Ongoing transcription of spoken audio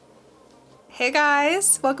Hey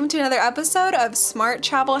guys, welcome to another episode of Smart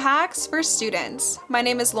Travel Hacks for Students. My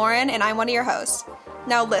name is Lauren and I'm one of your hosts.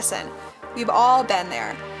 Now listen, we've all been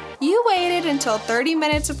there. You waited until 30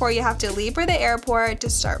 minutes before you have to leave for the airport to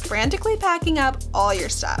start frantically packing up all your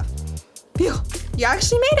stuff. Phew, you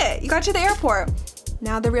actually made it. You got to the airport.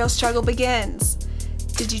 Now the real struggle begins.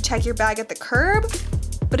 Did you check your bag at the curb?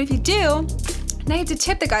 But if you do, now you have to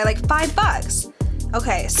tip the guy like $5.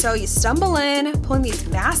 Okay, so you stumble in, pulling these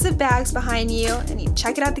massive bags behind you, and you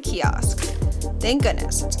check it at the kiosk. Thank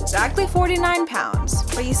goodness, it's exactly 49 pounds,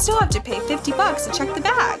 but you still have to pay $50 to check the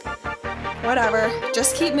bag. Whatever,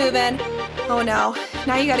 just keep moving. Oh no,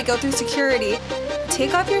 now you gotta go through security.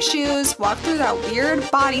 Take off your shoes, walk through that weird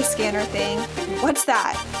body scanner thing. What's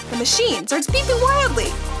that? The machine starts beeping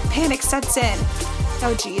wildly. Panic sets in.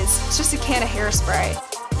 Oh geez, it's just a can of hairspray.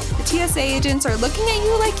 The TSA agents are looking at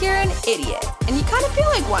you like you're an idiot, and you kind of feel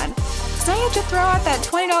like one, because now you have to throw out that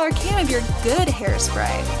 $20 can of your good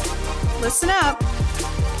hairspray. Listen up.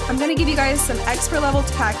 I'm going to give you guys some expert level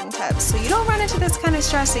packing tips so you don't run into this kind of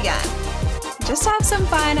stress again. Just to have some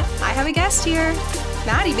fun, I have a guest here.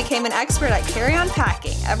 Maddie became an expert at carry-on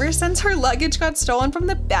packing ever since her luggage got stolen from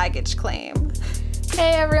the baggage claim.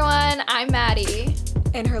 Hey everyone, I'm Maddie.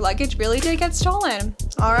 And her luggage really did get stolen.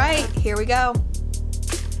 All right, here we go.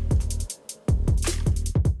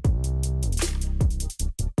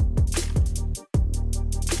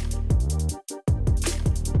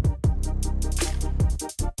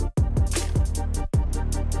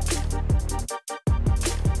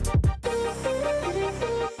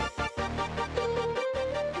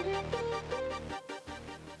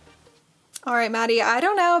 All right, Maddie, I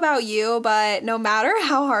don't know about you, but no matter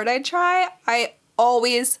how hard I try, I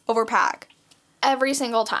always overpack. Every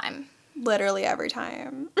single time. Literally every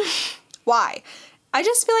time. Why? I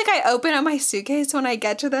just feel like I open up my suitcase when I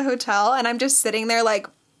get to the hotel and I'm just sitting there like,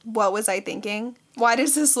 what was I thinking? Why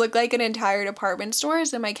does this look like an entire department store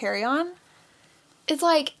in my carry-on? It's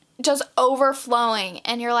like just overflowing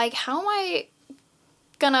and you're like, how am I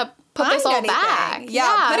gonna put this all back?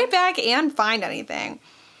 Yeah, put it back and find anything.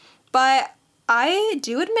 But I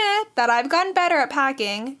do admit that I've gotten better at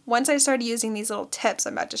packing once I started using these little tips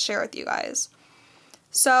I'm about to share with you guys.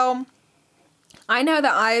 So, I know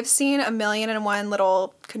that I've seen 1,000,001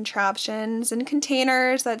 little contraptions and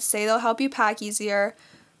containers that say they'll help you pack easier,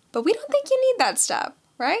 but we don't think you need that stuff,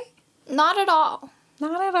 right? Not at all.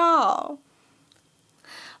 Not at all.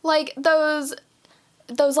 Like those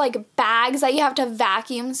like bags that you have to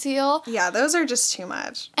vacuum seal. Yeah, those are just too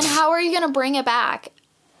much. And how are you gonna bring it back?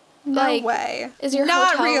 No way. Is your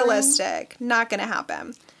not hotel realistic. room? Not gonna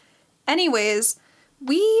happen. Anyways,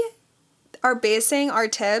 we are basing our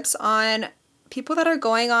tips on people that are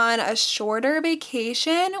going on a shorter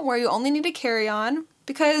vacation where you only need to carry on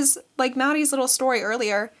because, like Maddie's little story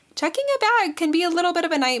earlier, checking a bag can be a little bit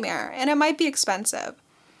of a nightmare and it might be expensive.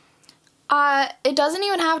 It doesn't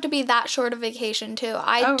even have to be that short of vacation, too.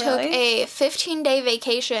 I took a 15-day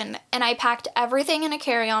vacation, and I packed everything in a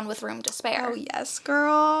carry-on with room to spare. Oh, yes,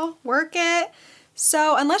 girl. Work it.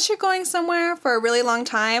 So, unless you're going somewhere for a really long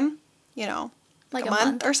time, you know, like a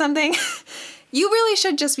month or something, you really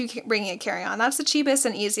should just be bringing a carry-on. That's the cheapest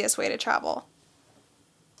and easiest way to travel.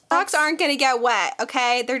 Socks aren't going to get wet,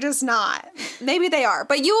 okay? They're just not. Maybe they are,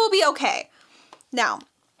 but you will be okay. Now,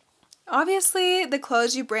 obviously, the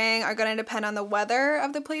clothes you bring are going to depend on the weather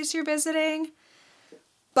of the place you're visiting,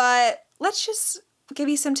 but let's just give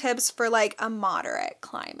you some tips for like a moderate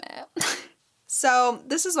climate. So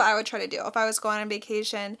this is what I would try to do if I was going on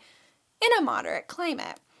vacation in a moderate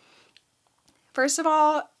climate. First of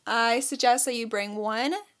all, I suggest that you bring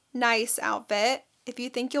one nice outfit if you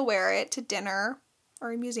think you'll wear it to dinner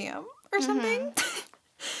or a museum or something.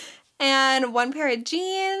 And one pair of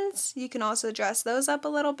jeans, you can also dress those up a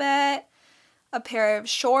little bit. A pair of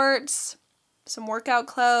shorts, some workout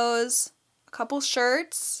clothes, a couple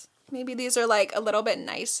shirts. Maybe these are like a little bit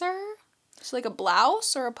nicer. Just like a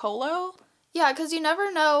blouse or a polo. Yeah, because you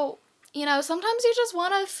never know, you know, sometimes you just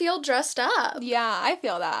want to feel dressed up. Yeah, I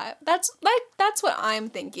feel that. That's what I'm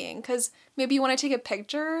thinking. Because maybe you want to take a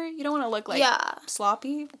picture. You don't want to look like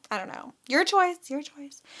sloppy. I don't know. Your choice.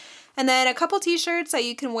 And then a couple t-shirts that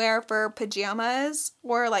you can wear for pajamas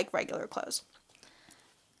or like regular clothes.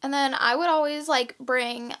 And then I would always like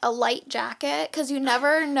bring a light jacket because you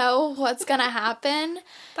never know what's going to happen.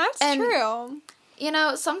 That's true. You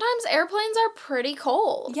know, sometimes airplanes are pretty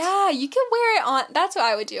cold. Yeah, you can wear it on. That's what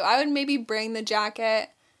I would do. I would maybe bring the jacket,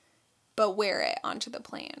 but wear it onto the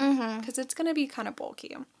plane because it's going to be kind of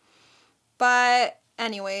bulky. But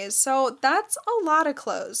anyways, so that's a lot of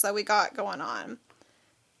clothes that we got going on.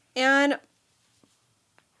 And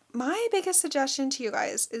my biggest suggestion to you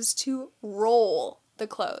guys is to roll the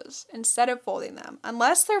clothes instead of folding them.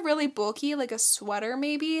 Unless they're really bulky, like a sweater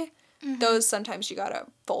maybe, those sometimes you gotta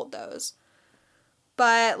fold those.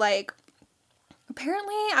 But, like,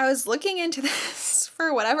 apparently I was looking into this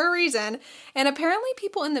for whatever reason, and apparently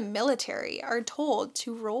people in the military are told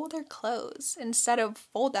to roll their clothes instead of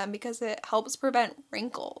fold them because it helps prevent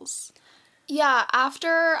wrinkles. Yeah,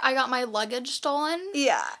 after I got my luggage stolen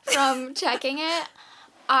from checking it,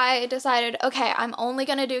 I decided, okay, I'm only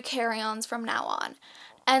going to do carry-ons from now on.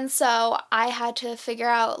 And so I had to figure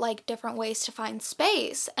out, like, different ways to find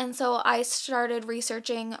space. And so I started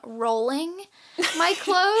researching rolling my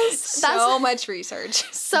clothes. Much research.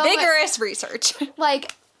 Vigorous research.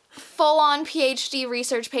 Like, full-on PhD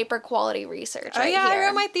research paper quality research here. I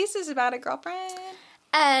wrote my thesis about it, girlfriend.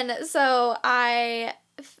 And so I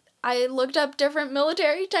looked up different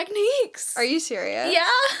military techniques. Are you serious? Yeah.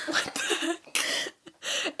 What the heck?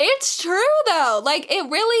 It's true, though. Like, it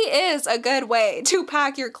really is a good way to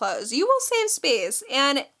pack your clothes. You will save space.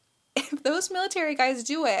 And if those military guys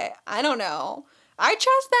do it, I don't know. I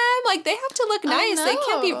trust them. Like, they have to look nice. They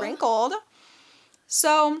can't be wrinkled.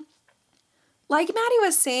 So, like Maddie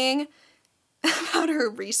was saying about her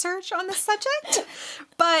research on this subject,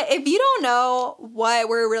 but if you don't know what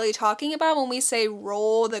we're really talking about when we say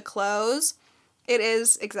roll the clothes, it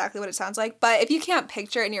is exactly what it sounds like. But if you can't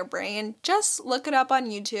picture it in your brain, just look it up on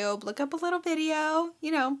YouTube. Look up a little video,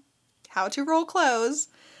 how to roll clothes.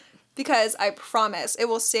 Because I promise it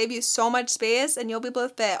will save you so much space and you'll be able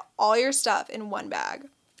to fit all your stuff in one bag.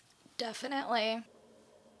 Definitely.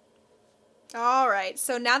 All right,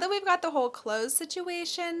 so now that we've got the whole clothes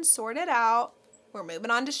situation sorted out, we're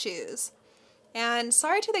moving on to shoes. And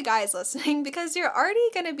sorry to the guys listening, because you're already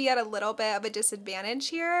going to be at a little bit of a disadvantage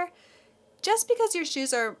here. Just because your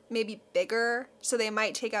shoes are maybe bigger, so they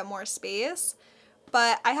might take up more space.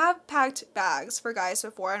 But I have packed bags for guys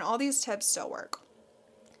before, and all these tips still work.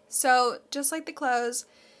 So, just like the clothes,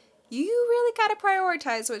 you really got to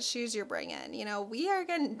prioritize what shoes you're bringing. We are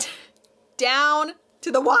getting down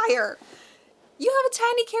to the wire. You have a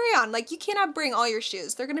tiny carry-on. Like, you cannot bring all your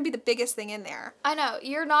shoes. They're going to be the biggest thing in there. I know.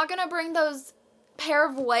 You're not going to bring those pair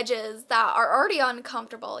of wedges that are already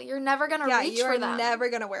uncomfortable. You're never going to reach for them. Yeah, you're never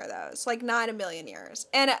going to wear those. Like, not in a million years.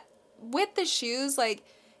 And with the shoes, like,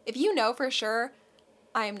 if you know for sure,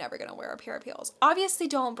 I am never going to wear a pair of heels. Obviously,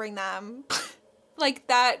 don't bring them. Like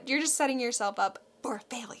that, you're just setting yourself up for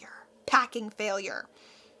failure. Packing failure.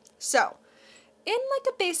 So, in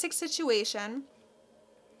like a basic situation,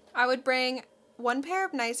 I would bring one pair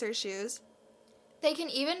of nicer shoes. They can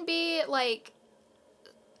even be like,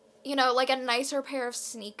 like a nicer pair of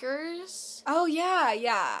sneakers. Oh,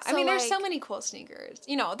 yeah. So I mean, there's so many cool sneakers.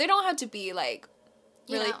 They don't have to be like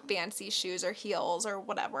really fancy shoes or heels or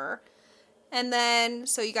whatever. And then,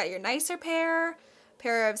 so you got your nicer pair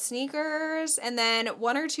of sneakers, and then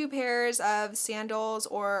 1 or 2 pairs of sandals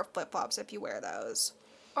or flip-flops if you wear those.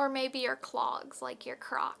 Or maybe your clogs, like your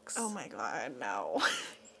Crocs. Oh my god, no.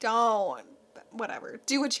 Don't. Whatever.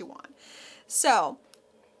 Do what you want. So,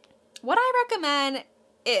 what I recommend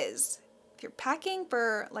is, if you're packing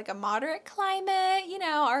for like a moderate climate,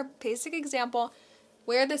 our basic example,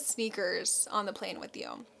 wear the sneakers on the plane with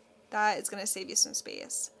you. That is going to save you some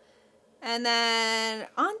space. And then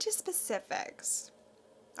on to specifics.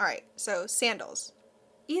 All right, so sandals.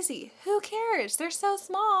 Easy. Who cares? They're so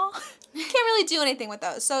small. You can't really do anything with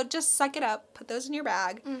those. So just suck it up. Put those in your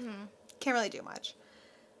bag. Mm-hmm. Can't really do much.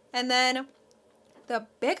 And then the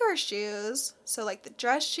bigger shoes, so like the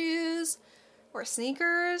dress shoes or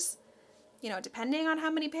sneakers, depending on how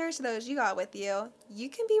many pairs of those you got with you, you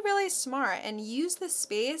can be really smart and use the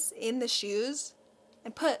space in the shoes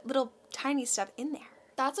and put little tiny stuff in there.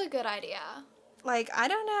 That's a good idea. Like, I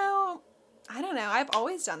don't know. I've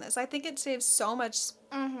always done this. I think it saves so much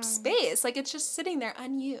space. Like, it's just sitting there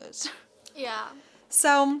unused. Yeah.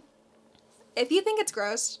 So, if you think it's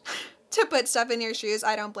gross to put stuff in your shoes,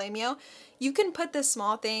 I don't blame you. You can put the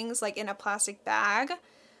small things, like, in a plastic bag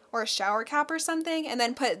or a shower cap or something, and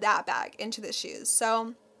then put that bag into the shoes.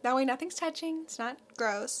 So, that way nothing's touching. It's not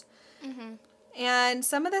gross. Mm-hmm. And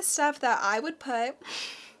some of the stuff that I would put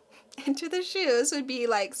into the shoes would be,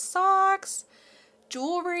 like, socks,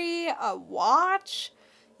 jewelry, a watch.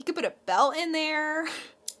 You could put a belt in there.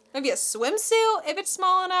 Maybe a swimsuit if it's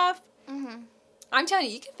small enough. Mm-hmm. I'm telling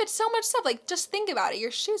you, you can fit so much stuff. Like, just think about it.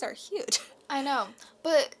 Your shoes are huge. I know.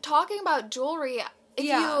 But talking about jewelry,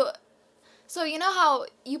 so you know how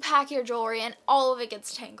you pack your jewelry and all of it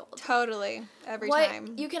gets tangled? Totally. Every time.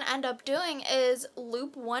 What you can end up doing is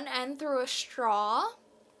loop one end through a straw,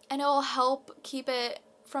 and it will help keep it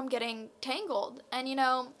from getting tangled. And,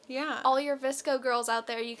 all your Visco girls out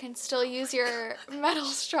there, you can still use your metal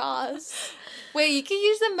straws. Wait, you can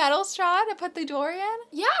use the metal straw to put the door in?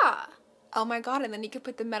 Yeah. Oh my god, and then you could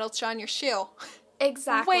put the metal straw in your shoe.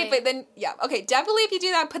 Exactly. Wait, but then, yeah, okay, definitely if you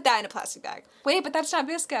do that, put that in a plastic bag. Wait, but that's not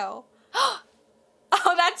Visco.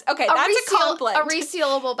 Oh, that's a conflict. A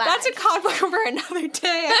resealable bag. That's a conflict for another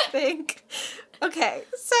day, I think. Okay,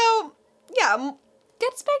 so, yeah,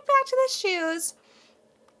 let's back to the shoes.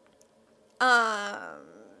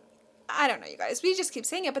 I don't know, you guys. We just keep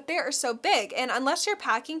saying it, but they are so big. And unless you're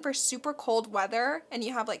packing for super cold weather and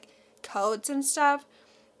you have, like, coats and stuff,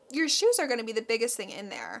 your shoes are going to be the biggest thing in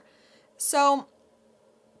there. So,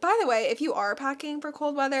 by the way, if you are packing for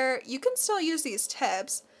cold weather, you can still use these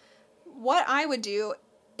tips. What I would do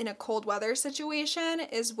in a cold weather situation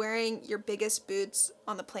is wearing your biggest boots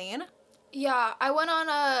on the plane. Yeah, I went on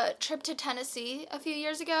a trip to Tennessee a few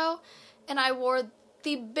years ago, and I wore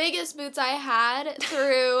the biggest boots I had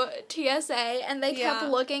through TSA, and they kept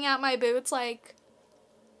looking at my boots like,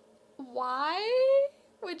 why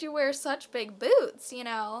would you wear such big boots,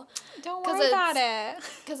 Don't worry about it.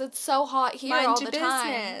 Because it's so hot here all the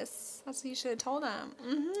time. Business. That's what you should have told them.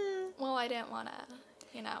 Mm-hmm. Well, I didn't want to,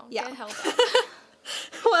 get held up.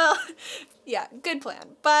 Well, yeah, good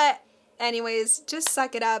plan. But anyways, just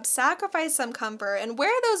suck it up, sacrifice some comfort, and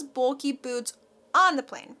wear those bulky boots on the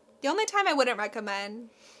plane. The only time I wouldn't recommend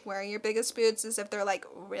wearing your biggest boots is if they're, like,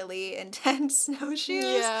 really intense snowshoes.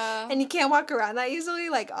 Yeah. And you can't walk around that easily.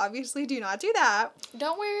 Like, obviously, do not do that.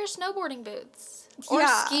 Don't wear your snowboarding boots. Or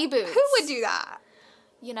ski boots. Who would do that?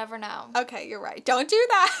 You never know. Okay, you're right. Don't do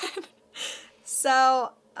that.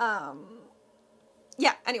 So,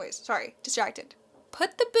 yeah, anyways, sorry, distracted.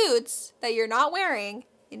 Put the boots that you're not wearing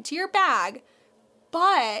into your bag,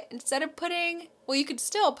 but instead of well, you could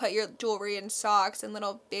still put your jewelry and socks and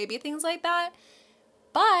little baby things like that,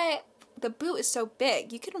 but the boot is so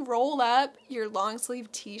big. You can roll up your long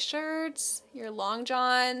sleeve t-shirts, your long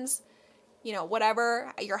johns,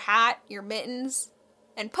 whatever, your hat, your mittens,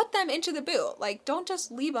 and put them into the boot. Like, don't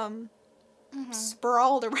just leave them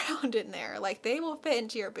sprawled around in there. Like, they will fit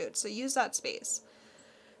into your boot, so use that space.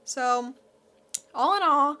 So, all in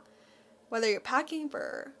all, whether you're packing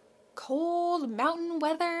for cold mountain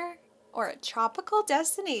weather or a tropical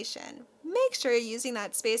destination, make sure you're using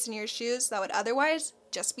that space in your shoes that would otherwise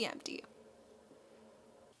just be empty.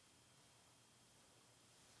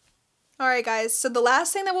 Alright guys, so the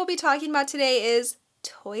last thing that we'll be talking about today is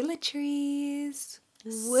toiletries.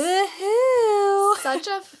 Woohoo! Such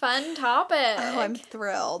a fun topic. Oh, I'm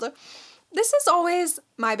thrilled. This is always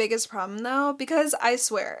my biggest problem, though, because I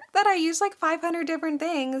swear that I use like 500 different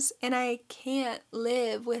things, and I can't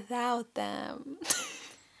live without them.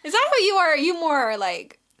 Is that how you are? Are you more,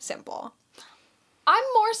 like, simple? I'm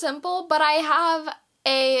more simple, but I have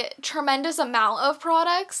a tremendous amount of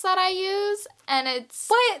products that I use, and it's...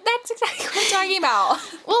 What? That's exactly what I'm talking about.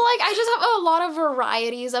 Well, like, I just have a lot of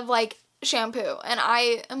varieties of, like, shampoo, and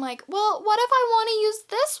I am like, well, what if I want to use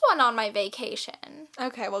this one on my vacation?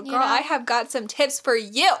 Okay, well, girl, I have got some tips for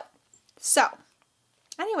you. So,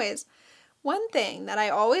 anyways, one thing that I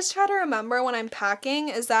always try to remember when I'm packing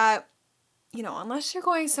is that, unless you're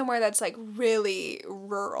going somewhere that's, like, really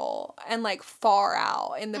rural and, like, far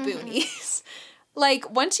out in the boonies, like,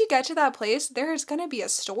 once you get to that place, there's gonna be a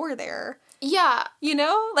store there. Yeah.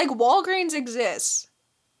 Like, Walgreens exists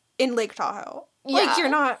in Lake Tahoe. Yeah. Like, you're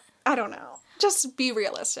not... I don't know. Just be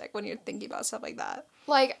realistic when you're thinking about stuff like that.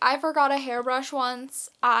 Like, I forgot a hairbrush once.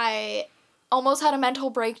 I almost had a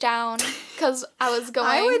mental breakdown because I was going...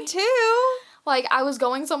 I would too. Like, I was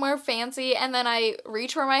going somewhere fancy, and then I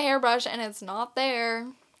reach for my hairbrush, and it's not there.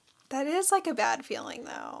 That is, like, a bad feeling,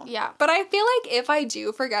 though. Yeah. But I feel like if I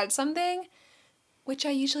do forget something, which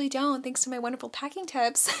I usually don't, thanks to my wonderful packing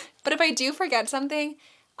tips, but if I do forget something,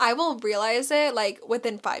 I will realize it, like,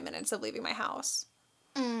 within 5 minutes of leaving my house.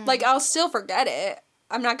 Like, I'll still forget it.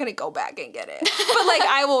 I'm not gonna go back and get it. But, like,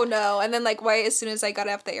 I will know. And then, like, right as soon as I got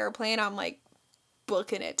off the airplane, I'm, like,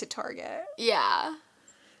 booking it to Target. Yeah.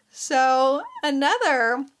 So,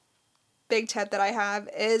 another big tip that I have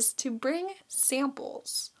is to bring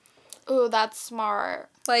samples. Ooh, that's smart.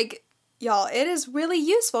 Like, y'all, it is really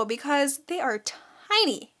useful because they are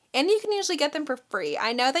tiny. And you can usually get them for free.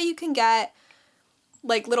 I know that you can get,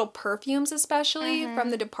 like, little perfumes especially from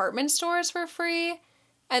the department stores for free.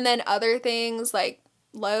 And then other things like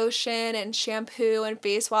lotion and shampoo and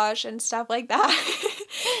face wash and stuff like that.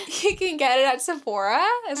 You can get it at Sephora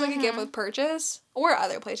as like a gift with purchase. Or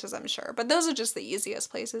other places, I'm sure. But those are just the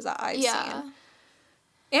easiest places that I've seen.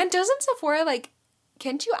 And doesn't Sephora, like,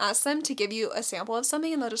 can't you ask them to give you a sample of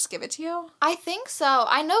something and they'll just give it to you? I think so.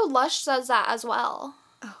 I know Lush does that as well.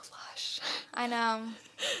 Oh, Lush. I know.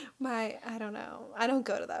 I don't know. I don't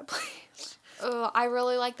go to that place. Oh, I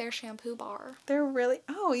really like their shampoo bar. They're really...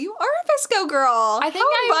 Oh, you are a Visco girl. I think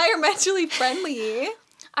environmentally friendly.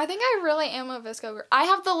 I think I really am a Visco girl. I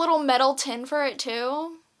have the little metal tin for it,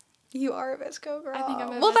 too. You are a Visco girl. I think I'm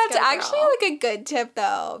a Visco Well, that's girl. actually, like, a good tip,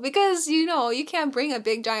 though. Because, you can't bring a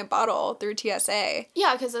big, giant bottle through TSA.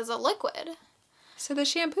 Yeah, because it's a liquid. So the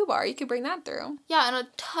shampoo bar, you could bring that through. Yeah, and a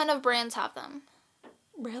ton of brands have them.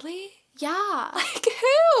 Really? Yeah. Like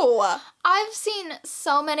who? I've seen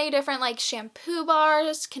so many different, like, shampoo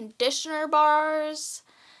bars, conditioner bars.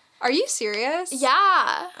 Are you serious?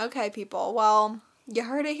 Yeah. Okay, people. Well, you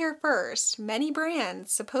heard it here first. Many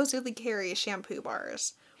brands supposedly carry shampoo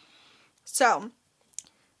bars. So,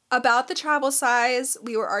 about the travel size,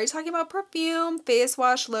 we were already talking about perfume, face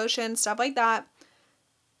wash, lotion, stuff like that.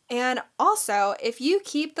 And also, if you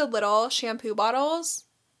keep the little shampoo bottles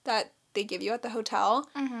that they give you at the hotel,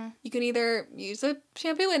 you can either use the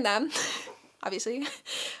shampoo in them, obviously,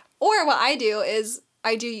 or what I do is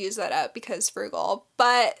I do use that up because frugal,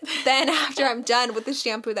 but then after I'm done with the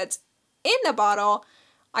shampoo that's in the bottle,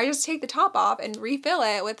 I just take the top off and refill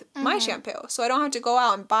it with my shampoo, so I don't have to go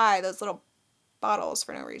out and buy those little bottles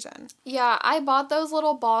for no reason. Yeah, I bought those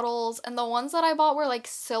little bottles, and the ones that I bought were like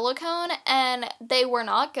silicone, and they were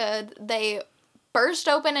not good. They burst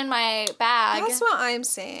open in my bag. That's what I'm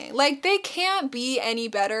saying. Like, they can't be any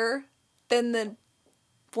better than the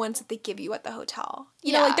ones that they give you at the hotel.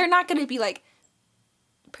 You know, like, they're not going to be, like,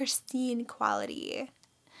 pristine quality.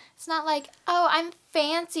 It's not like, oh, I'm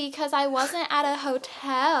fancy because I wasn't at a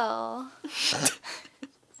hotel.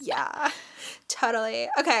 Yeah, totally.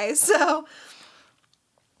 Okay, so...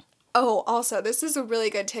 Oh, also, this is a really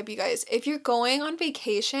good tip, you guys. If you're going on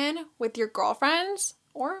vacation with your girlfriends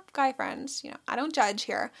or guy friends, I don't judge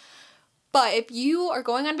here. But if you are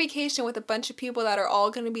going on vacation with a bunch of people that are all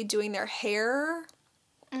going to be doing their hair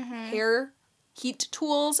heat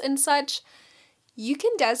tools and such, you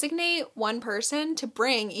can designate one person to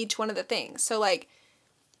bring each one of the things. So, like,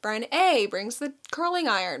 friend A brings the curling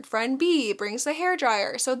iron. Friend B brings the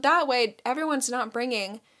hairdryer. So that way, everyone's not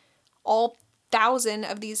bringing all 1,000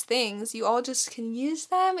 of these things. You all just can use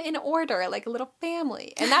them in order, like a little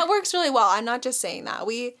family. And that works really well. I'm not just saying that.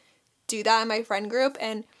 We do that in my friend group,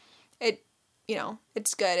 and it,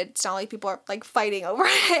 it's good. It's not like people are, like, fighting over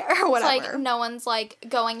it or whatever. It's like no one's, like,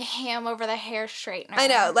 going ham over the hair straightener. I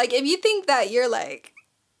know. Like, if you think that you're, like,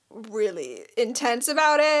 really intense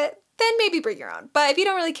about it, then maybe bring your own. But if you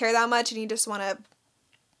don't really care that much and you just want to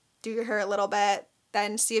do your hair a little bit,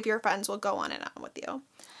 then see if your friends will go on and on with you.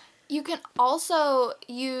 You can also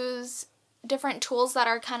use different tools that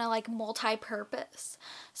are kind of like multi-purpose.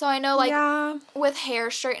 So I know, like, with hair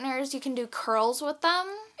straighteners, you can do curls with them.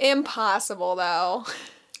 Impossible, though.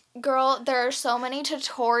 Girl, there are so many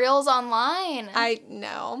tutorials online. I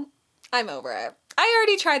know. I'm over it. I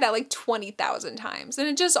already tried that like 20,000 times, and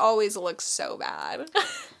it just always looks so bad.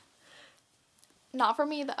 Not for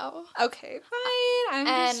me, though. Okay, fine. I'm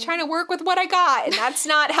just trying to work with what I got, and that's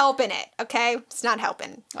not helping it, okay? It's not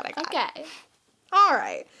helping what I got. Okay. All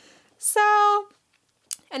right. So,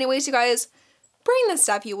 anyways, you guys, bring the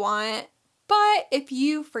stuff you want, but if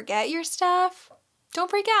you forget your stuff, don't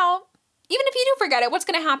freak out. Even if you do forget it, what's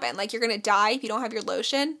going to happen? Like, you're going to die if you don't have your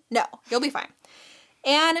lotion? No, you'll be fine.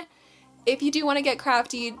 And if you do want to get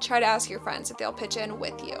crafty, try to ask your friends if they'll pitch in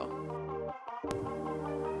with you.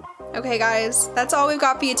 Okay, guys, that's all we've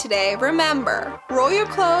got for you today. Remember, roll your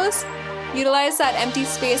clothes, utilize that empty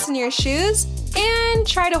space in your shoes, and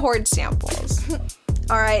try to hoard samples.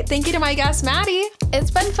 All right, thank you to my guest, Maddie. It's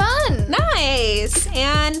been fun. Nice.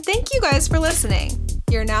 And thank you guys for listening.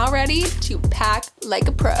 You're now ready to pack like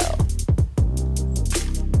a pro.